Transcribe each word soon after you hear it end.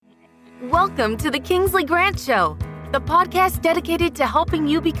Welcome to the Kingsley Grant Show, the podcast dedicated to helping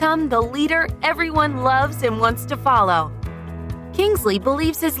you become the leader everyone loves and wants to follow. Kingsley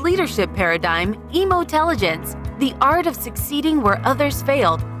believes his leadership paradigm, emotelligence, the art of succeeding where others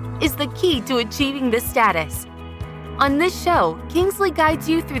failed, is the key to achieving this status. On this show, Kingsley guides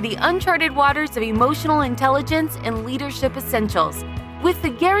you through the uncharted waters of emotional intelligence and leadership essentials, with the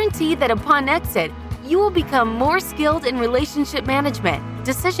guarantee that upon exit, you will become more skilled in relationship management,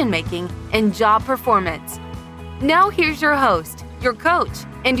 decision-making, and job performance. Now here's your host, your coach,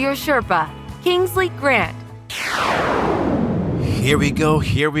 and your Sherpa, Kingsley Grant. Here we go.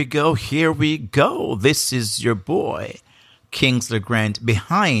 This is your boy, Kingsley Grant,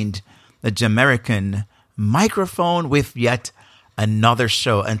 behind the Jamaican microphone with yet another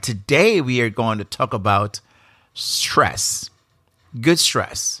show. And today we are going to talk about stress. Good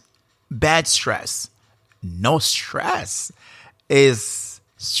stress, bad stress, no stress. Is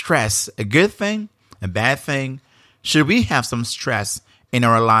stress a good thing, a bad thing? Should we have some stress in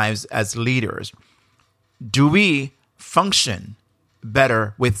our lives as leaders? Do we function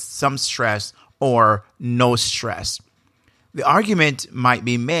better with some stress or no stress? The argument might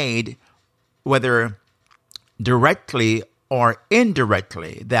be made, whether directly or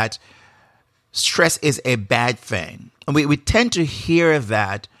indirectly, that stress is a bad thing. And we tend to hear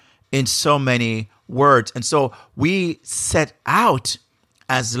that in so many words. And so we set out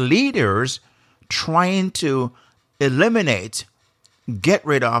as leaders trying to eliminate, get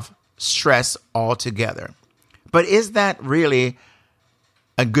rid of stress altogether. But is that really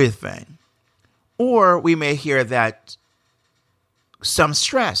a good thing? Or we may hear that some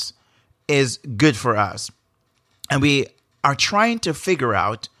stress is good for us. And we are trying to figure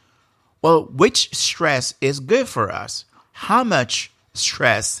out, well, which stress is good for us? How much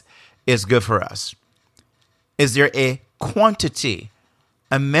stress is good for us? Is there a quantity,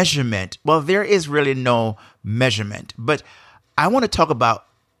 a measurement? Well, there is really no measurement. But I want to talk about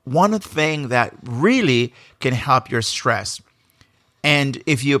one thing that really can help your stress. And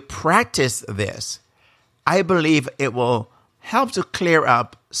if you practice this, I believe it will help to clear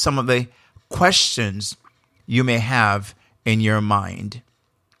up some of the questions you may have in your mind.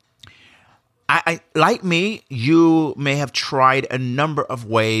 Like me, you may have tried a number of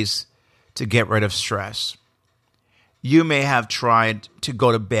ways to get rid of stress. You may have tried to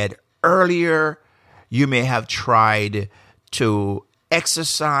go to bed earlier. You may have tried to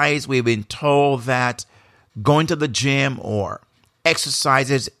exercise. We've been told that going to the gym or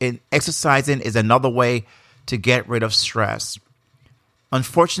exercising is another way to get rid of stress.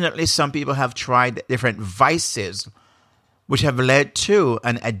 Unfortunately, some people have tried different vices, which have led to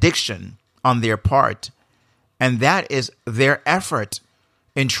an addiction on their part. And that is their effort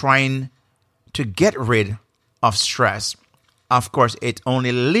in trying to get rid of stress. Of course, it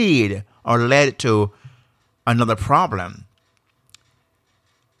only led to another problem.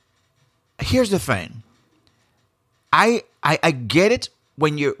 Here's the thing. I get it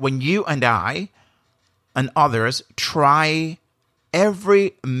when you and I and others try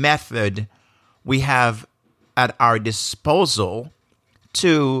every method we have at our disposal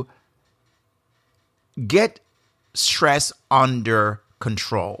to get stress under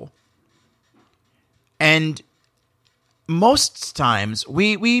control. And most times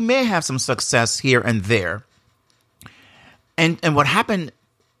we may have some success here and there. And what happened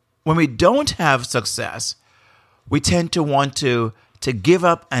when we don't have success, we tend to want to give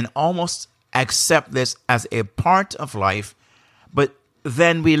up and almost accept this as a part of life. But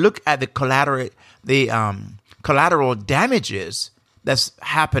then we look at the collateral damages that's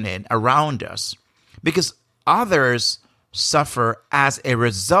happening around us, because others suffer as a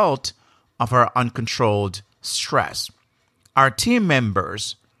result of our uncontrolled stress. Our team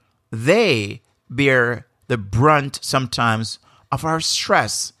members, they bear the brunt sometimes of our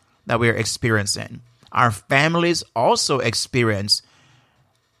stress that we are experiencing. Our families also experience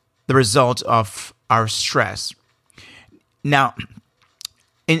the result of our stress. Now,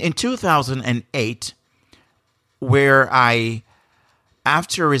 in 2008, where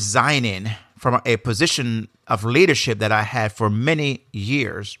after resigning from a position of leadership that I had for many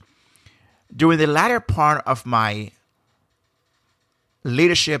years, during the latter part of my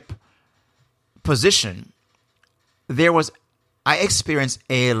leadership position, I experienced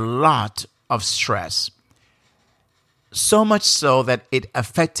a lot of stress. So much so that it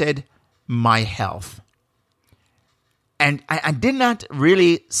affected my health. And I did not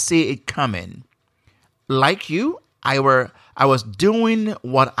really see it coming. Like you, I was doing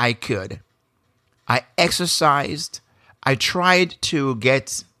what I could. I exercised. I tried to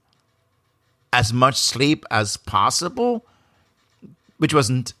get as much sleep as possible, which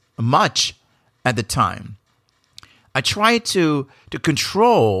wasn't much at the time. I tried to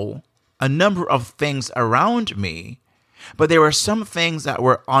control a number of things around me, but there were some things that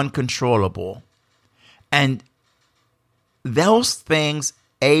were uncontrollable. And those things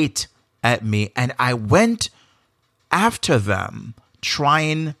ate at me, and I went after them,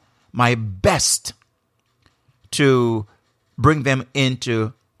 trying my best to bring them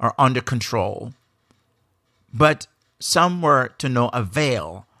into or under control. But some were to no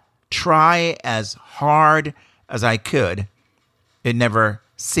avail. Try as hard as I could, it never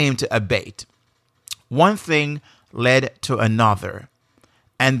seemed to abate. One thing led to another.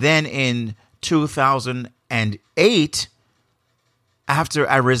 And then in 2008, after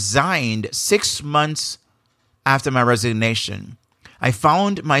I resigned, 6 months after my resignation, I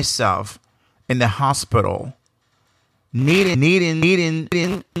found myself in the hospital needing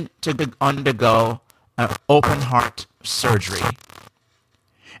to undergo an open heart surgery.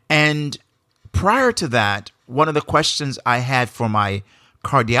 And prior to that, one of the questions I had for my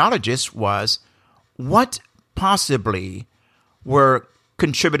cardiologist was, what possibly were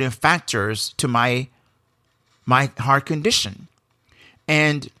contributing factors to my heart condition?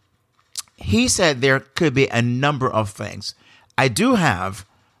 And he said there could be a number of things. I do have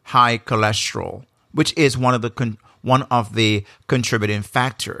high cholesterol, which is one of the contributing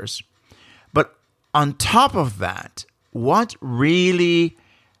factors. But on top of that, what really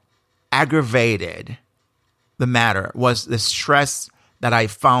aggravated the matter was the stress that I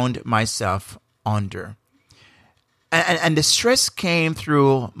found myself under. And the stress came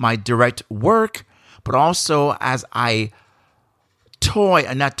through my direct work, but also as I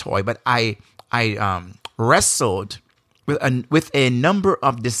wrestled with a number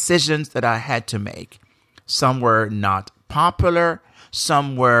of decisions that I had to make. Some were not popular,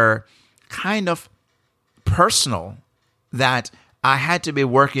 some were kind of personal that I had to be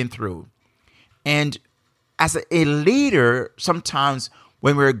working through. And as a leader, sometimes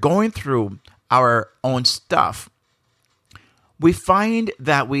when we're going through our own stuff, we find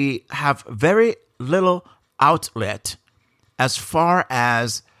that we have very little outlet as far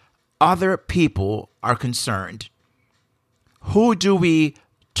as other people are concerned. Who do we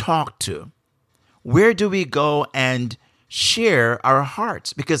talk to? Where do we go and share our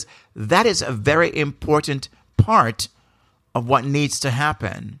hearts? Because that is a very important part of what needs to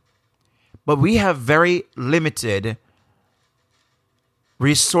happen. But we have very limited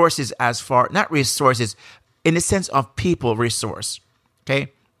resources not resources, in the sense of people resource,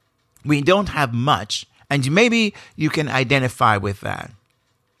 okay? We don't have much, and maybe you can identify with that.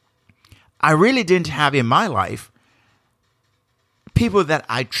 I really didn't have in my life people that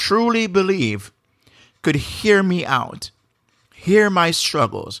I truly believe could hear me out, hear my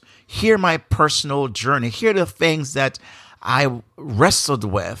struggles, hear my personal journey, hear the things that I wrestled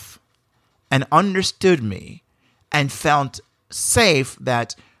with and understood me and felt safe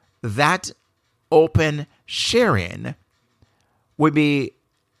that open sharing would be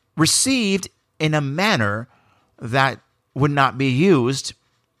received in a manner that would not be used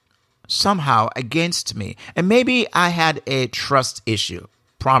somehow against me. And maybe I had a trust issue.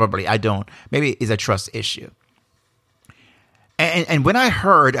 Probably I don't. Maybe it's a trust issue. And when I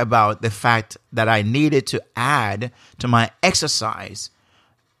heard about the fact that I needed to add to my exercise,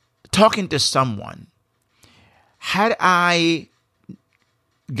 talking to someone, had I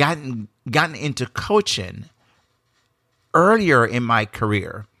gotten into coaching earlier in my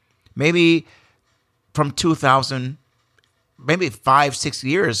career, maybe from 2000, maybe 5-6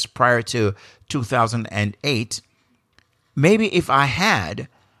 years prior to 2008, maybe if I had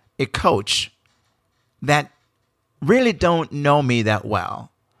a coach that really don't know me that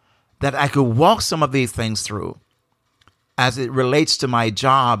well, that I could walk some of these things through as it relates to my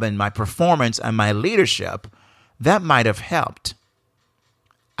job and my performance and my leadership, that might have helped.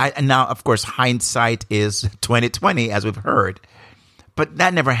 And now, of course, hindsight is 2020, as we've heard, but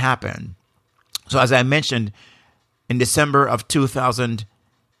that never happened. So as I mentioned, in December of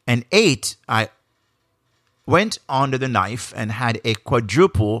 2008, I went under the knife and had a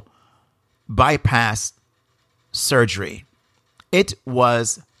quadruple bypass surgery. It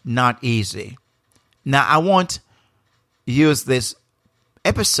was not easy. Now, I won't use this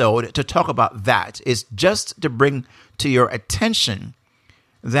episode to talk about that. It's just to bring to your attention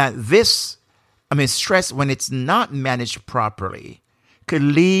that stress, when it's not managed properly, could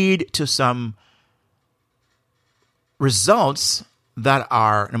lead to some results that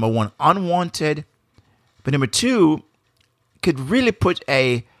are, number one, unwanted, but number two, could really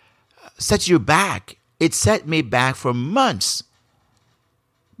set you back. It set me back for months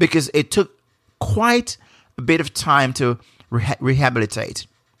because it took quite a bit of time to rehabilitate.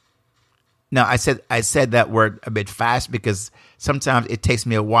 Now, I said that word a bit fast because sometimes it takes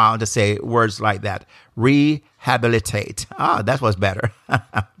me a while to say words like that. Rehabilitate. That was better.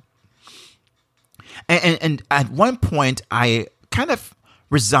 and at one point, I kind of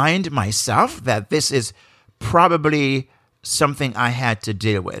resigned myself that this is probably something I had to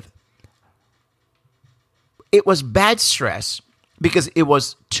deal with. It was bad stress because it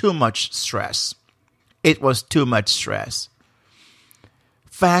was too much stress. It was too much stress.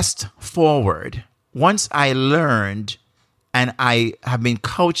 Fast forward, once I learned, and I have been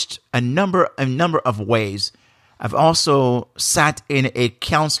coached a number of ways. I've also sat in a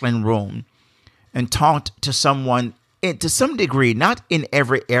counseling room and talked to someone to some degree, not in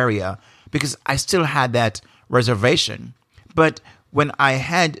every area, because I still had that reservation. But when I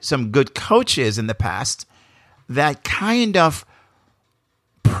had some good coaches in the past, that kind of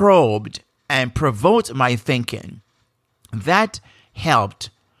probed and provoked my thinking. That helped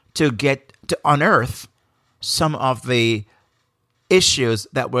to unearth some of the issues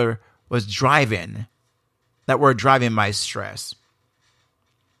that were driving my stress.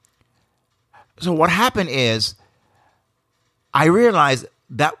 So what happened is I realized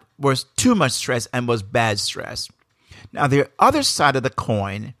that was too much stress and was bad stress. Now the other side of the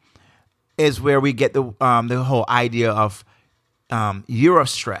coin is where we get the whole idea of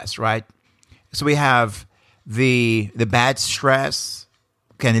Eurostress, right? So we have the bad stress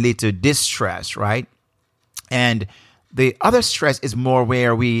can lead to distress, right? And the other stress is more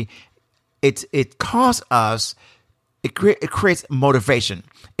where it causes us, it creates motivation.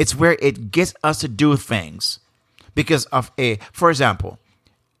 It's where it gets us to do things because of for example,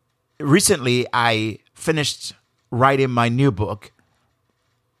 recently I finished writing my new book,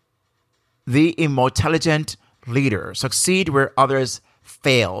 The Intelligent Leader, Succeed Where Others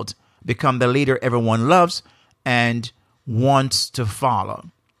Failed, Become the Leader Everyone Loves and Wants to Follow.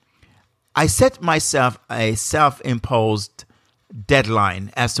 I set myself a self-imposed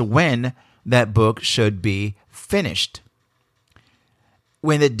deadline as to when that book should be finished.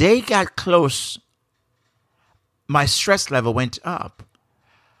 When the day got close, my stress level went up.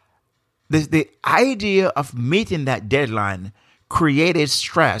 The idea of meeting that deadline created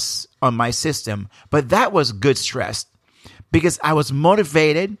stress on my system, but that was good stress because I was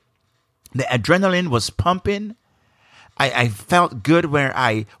motivated. The adrenaline was pumping. I felt good when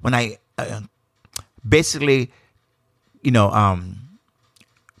I basically, the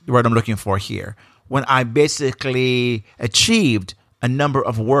word I'm looking for here, when I basically achieved a number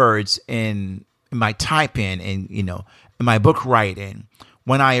of words in my typing and in my book writing,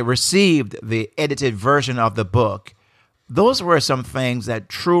 when I received the edited version of the book, those were some things that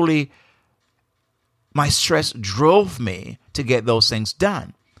truly my stress drove me to get those things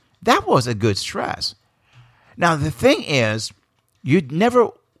done. That was a good stress. Now, the thing is, you'd never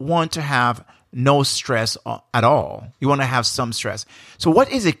want to have no stress at all. You want to have some stress. So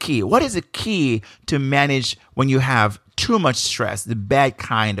what is the key? What is the key to manage when you have too much stress, the bad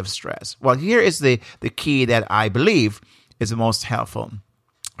kind of stress? Well, here is the key that I believe is the most helpful.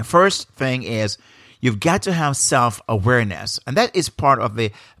 The first thing is you've got to have self-awareness, and that is part of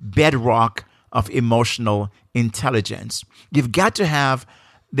the bedrock of emotional intelligence. You've got to have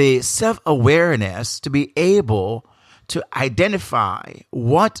the self-awareness to be able to identify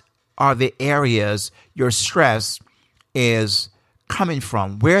what are the areas your stress is coming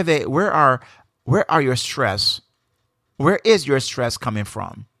from. Where are your stress? Where is your stress coming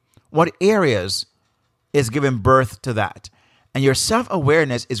from? What areas is giving birth to that? And your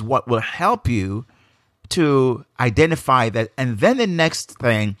self-awareness is what will help you to identify that. And then the next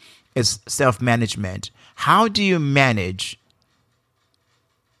thing is self-management. How do you manage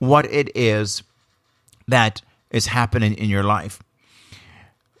what it is that is happening in your life?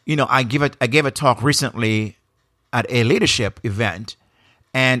 I gave a talk recently at a leadership event,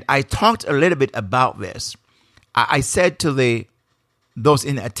 and I talked a little bit about this. I said to those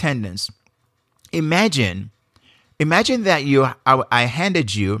in attendance, imagine that I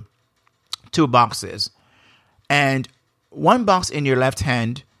handed you two boxes, and one box in your left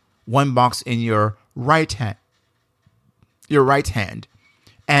hand, one box in your right hand.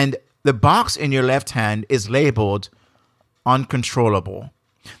 And the box in your left hand is labeled uncontrollable.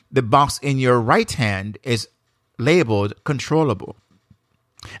 The box in your right hand is labeled controllable.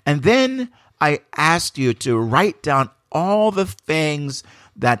 And then I asked you to write down all the things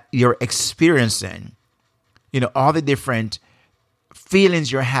that you're experiencing, all the different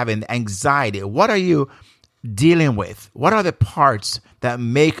feelings you're having, anxiety. What are you dealing with? What are the parts that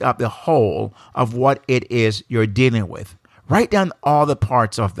make up the whole of what it is you're dealing with? Write down all the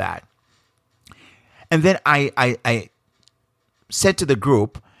parts of that. And then I said to the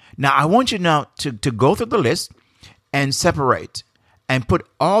group, Now, I want you now to go through the list and separate and put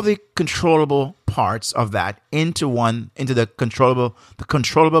all the controllable parts of that into the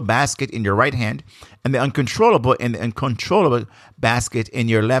controllable basket in your right hand, and the uncontrollable in the uncontrollable basket in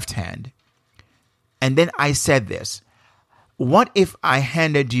your left hand. And then I said this: what if I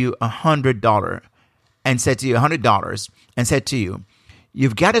handed you $100 and said to you $100 and said to you,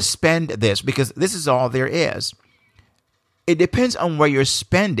 you've got to spend this because this is all there is. It depends on where you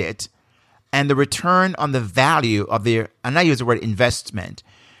spend it and the return on the value of and I use the word investment.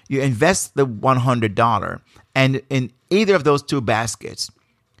 You invest the $100 and in either of those two baskets.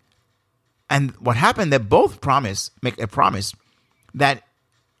 And what happened, they both make a promise that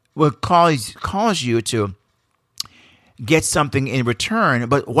will cause you to get something in return,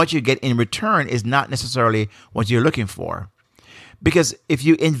 but what you get in return is not necessarily what you're looking for. Because if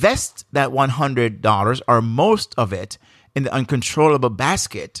you invest that $100 or most of it in the uncontrollable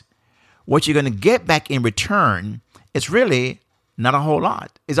basket, what you're going to get back in return is really not a whole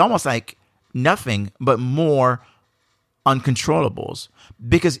lot. It's almost like nothing but more uncontrollables,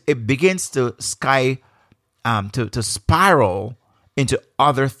 because it begins to to spiral into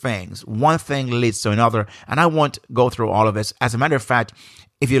other things. One thing leads to another, and I won't go through all of this. As a matter of fact,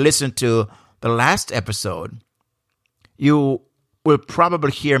 if you listen to the last episode, you will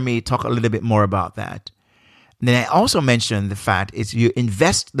probably hear me talk a little bit more about that. And then I also mentioned the fact is you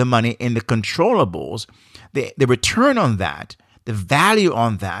invest the money in the controllables, the return on that, the value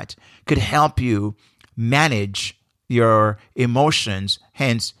on that could help you manage your emotions,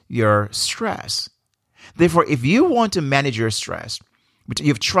 hence your stress. Therefore, if you want to manage your stress, but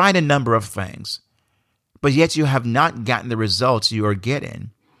you've tried a number of things, but yet you have not gotten the results you are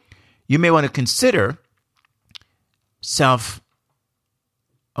getting, you may want to consider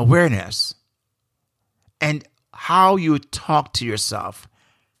self-awareness and how you talk to yourself,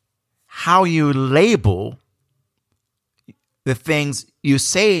 how you label the things you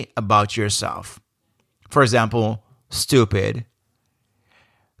say about yourself. For example, stupid,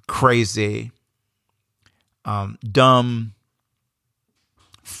 crazy, dumb,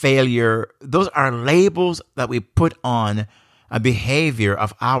 failure. Those are labels that we put on a behavior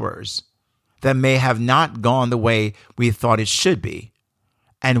of ours that may have not gone the way we thought it should be.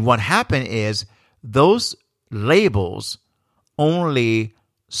 And what happened is those labels only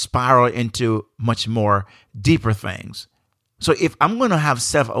spiral into much more deeper things. So if I'm going to have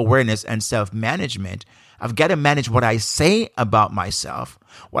self-awareness and self-management, I've got to manage what I say about myself,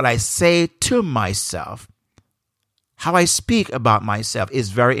 what I say to myself. How I speak about myself is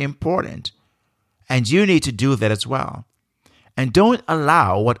very important. And you need to do that as well. And don't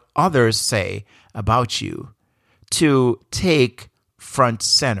allow what others say about you to take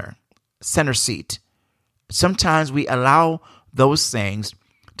center seat. Sometimes we allow those things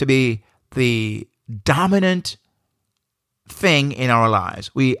to be the dominant thing in our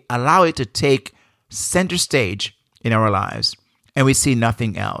lives. We allow it to take center stage in our lives, and we see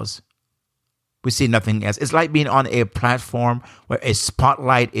nothing else. We see nothing else. It's like being on a platform where a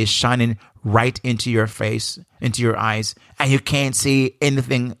spotlight is shining right into your face, into your eyes, and you can't see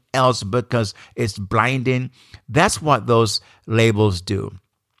anything else because it's blinding. That's what those labels do.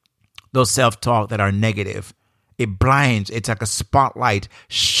 Those self-talk that are negative. It blinds. It's like a spotlight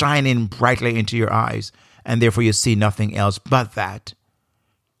shining brightly into your eyes, and therefore you see nothing else but that.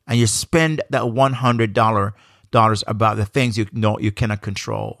 And you spend that $100 about the things you know you cannot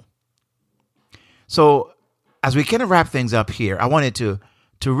control. So as we kind of wrap things up here, I wanted to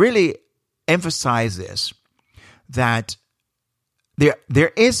really emphasize this, that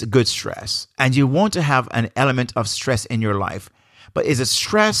there is good stress, and you want to have an element of stress in your life, but is a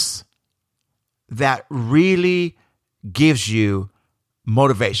stress that really gives you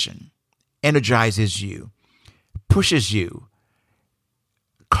motivation, energizes you, pushes you,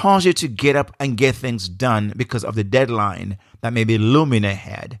 calls you to get up and get things done because of the deadline that may be looming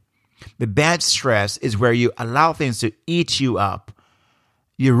ahead. The bad stress is where you allow things to eat you up.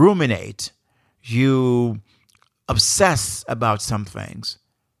 You ruminate. You obsess about some things.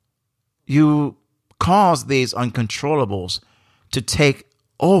 You cause these uncontrollables to take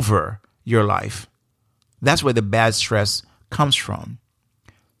over your life. That's where the bad stress comes from.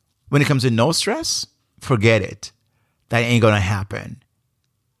 When it comes to no stress, forget it. That ain't going to happen.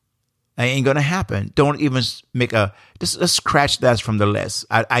 That ain't going to happen. Don't even make just scratch that from the list.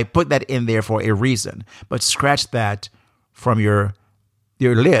 I put that in there for a reason, but scratch that from your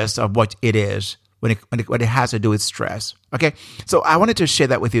list of what it is when it has to do with stress. Okay? So I wanted to share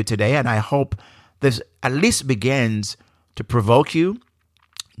that with you today, and I hope this at least begins to provoke you,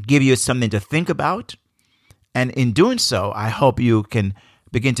 give you something to think about. And in doing so, I hope you can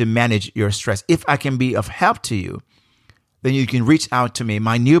begin to manage your stress. If I can be of help to you, then you can reach out to me.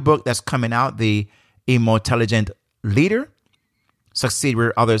 My new book that's coming out, The Intelligent Leader, Succeed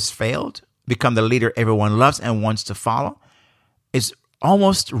Where Others Failed, Become the Leader Everyone Loves and Wants to Follow, is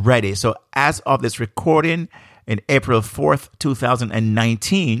almost ready. So as of this recording in April 4th,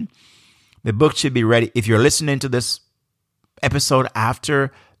 2019, the book should be ready. If you're listening to this episode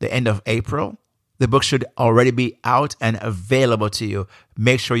after the end of April, the book should already be out and available to you.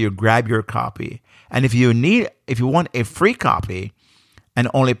 Make sure you grab your copy. And if you want a free copy and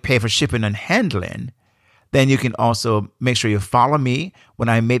only pay for shipping and handling, then you can also make sure you follow me when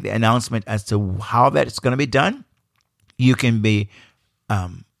I make the announcement as to how that's going to be done. You can be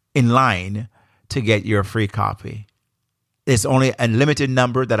in line to get your free copy. It's only a limited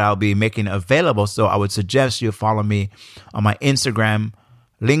number that I'll be making available, so I would suggest you follow me on my Instagram,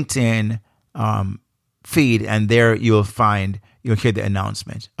 LinkedIn feed, and there you'll hear the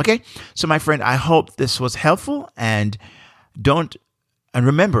announcement. Okay, so my friend, I hope this was helpful, and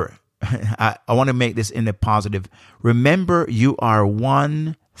remember, I want to make this in the positive. Remember, you are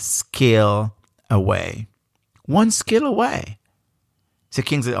one skill away. One skill away. So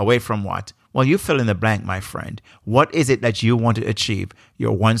Kingsley, away from what? Well, you fill in the blank, my friend. What is it that you want to achieve?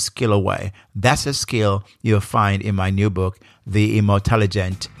 You're one skill away. That's a skill you'll find in my new book, The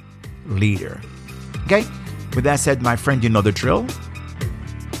Intelligent Leader. Okay? With that said, my friend, you know the drill.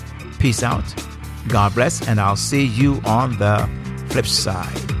 Peace out. God bless, and I'll see you on the flip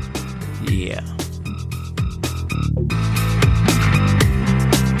side. Yeah.